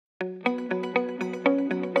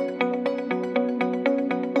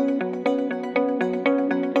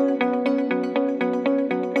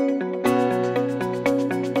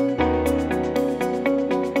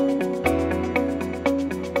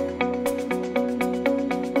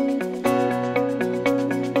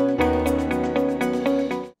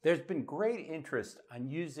great interest on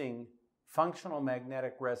using functional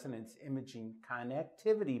magnetic resonance imaging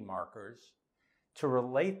connectivity markers to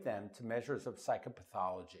relate them to measures of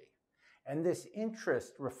psychopathology. And this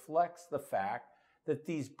interest reflects the fact that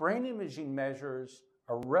these brain imaging measures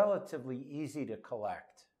are relatively easy to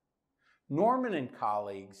collect. Norman and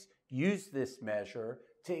colleagues used this measure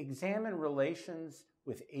to examine relations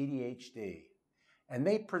with ADHD, and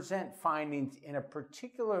they present findings in a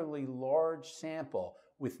particularly large sample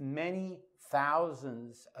with many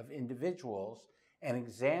thousands of individuals and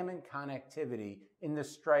examine connectivity in the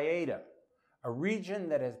striatum, a region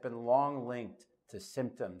that has been long linked to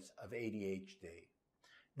symptoms of ADHD.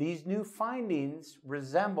 These new findings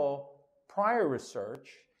resemble prior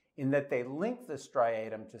research in that they link the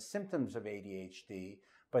striatum to symptoms of ADHD,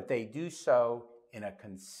 but they do so in a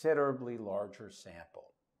considerably larger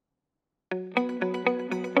sample.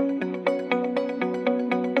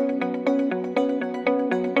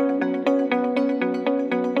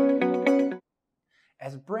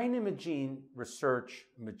 As brain imaging research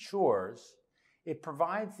matures, it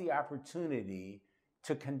provides the opportunity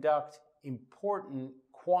to conduct important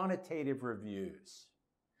quantitative reviews.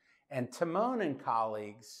 And Tamon and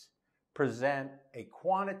colleagues present a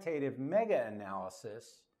quantitative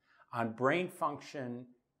meta-analysis on brain function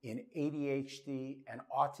in ADHD and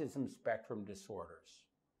autism spectrum disorders.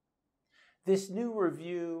 This new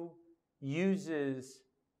review uses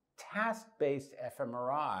task-based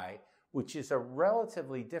fMRI, which is a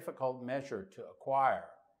relatively difficult measure to acquire,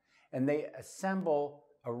 and they assemble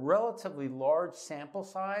a relatively large sample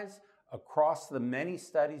size across the many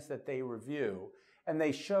studies that they review, and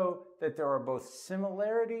they show that there are both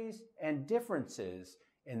similarities and differences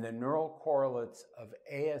in the neural correlates of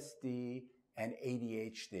ASD and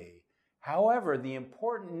ADHD. However, the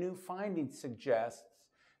important new finding suggests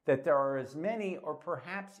that there are as many or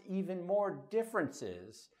perhaps even more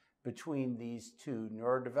differences between these two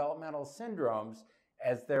neurodevelopmental syndromes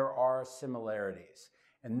as there are similarities.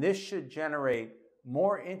 And this should generate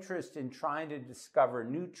more interest in trying to discover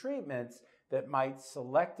new treatments that might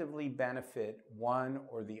selectively benefit one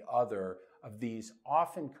or the other of these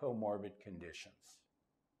often comorbid conditions.